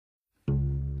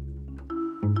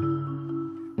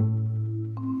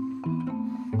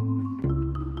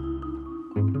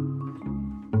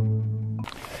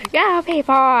Go,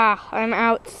 people! I'm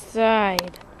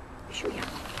outside.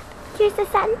 Here's the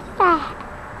sunset.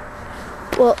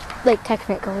 Well, like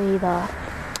technically the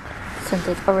since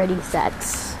it's already set.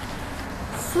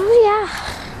 So yeah,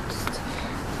 just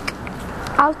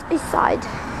outside.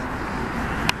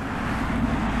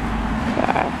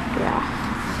 Yeah.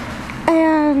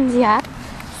 And yeah,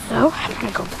 so I'm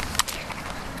gonna go.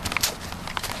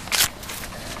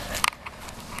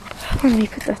 Let me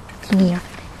put the thingy on.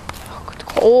 Oh, it's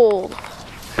cold.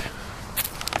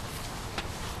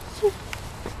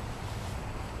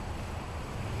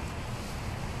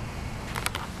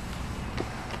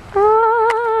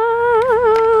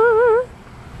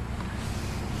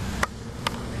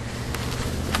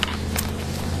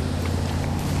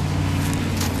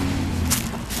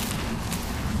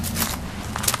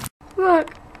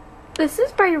 Look, this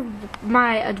is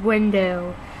my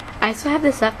window. I still have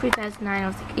this up 2009. I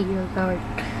was like a year ago or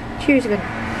 2 years ago.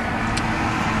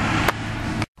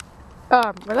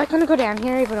 We're like gonna go down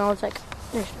here even though it's like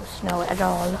there's no snow at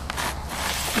all.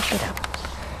 You should have.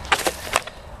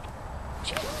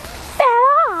 She fell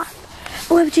off.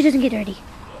 Oh, I hope she doesn't get dirty.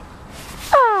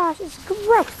 Ah, this is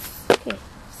gross. Okay,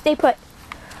 stay put.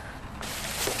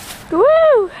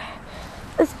 Woo!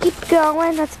 Let's keep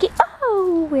going. Let's keep.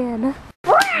 Oh, win.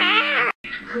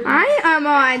 I am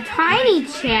on Tiny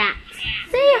Chat.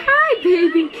 Say hi,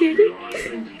 baby kitty.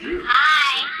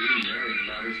 Hi.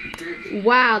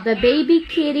 Wow, the baby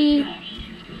kitty.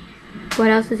 What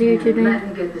else is your YouTube name? Let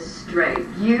me get this straight.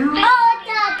 You.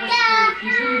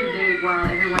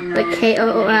 The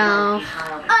KOOL.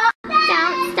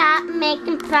 Don't stop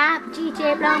making pop.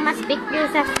 DJ blow my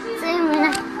speakers up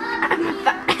soon.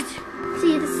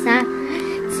 See the sun.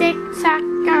 Tick tock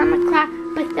on the clock.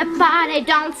 But the body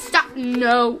don't stop.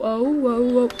 No. Oh, whoa,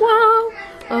 whoa, whoa.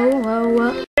 Oh, whoa,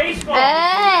 whoa.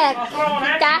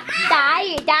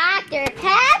 Dr.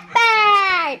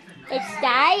 Pepper. It's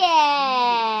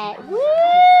diet.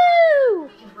 Woo!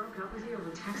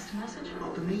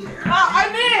 I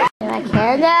missed. My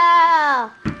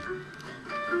candle.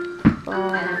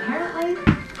 And apparently,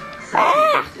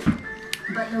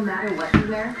 but no matter what you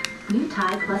wear, new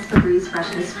Tide Plus Febreze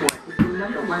Freshness Sport is the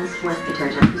 #1 sports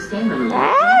detergent for stain removal.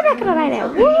 I'm not gonna like that.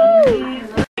 Woo!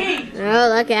 Oh,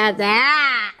 look at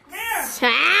that.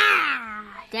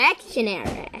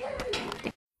 Dictionary.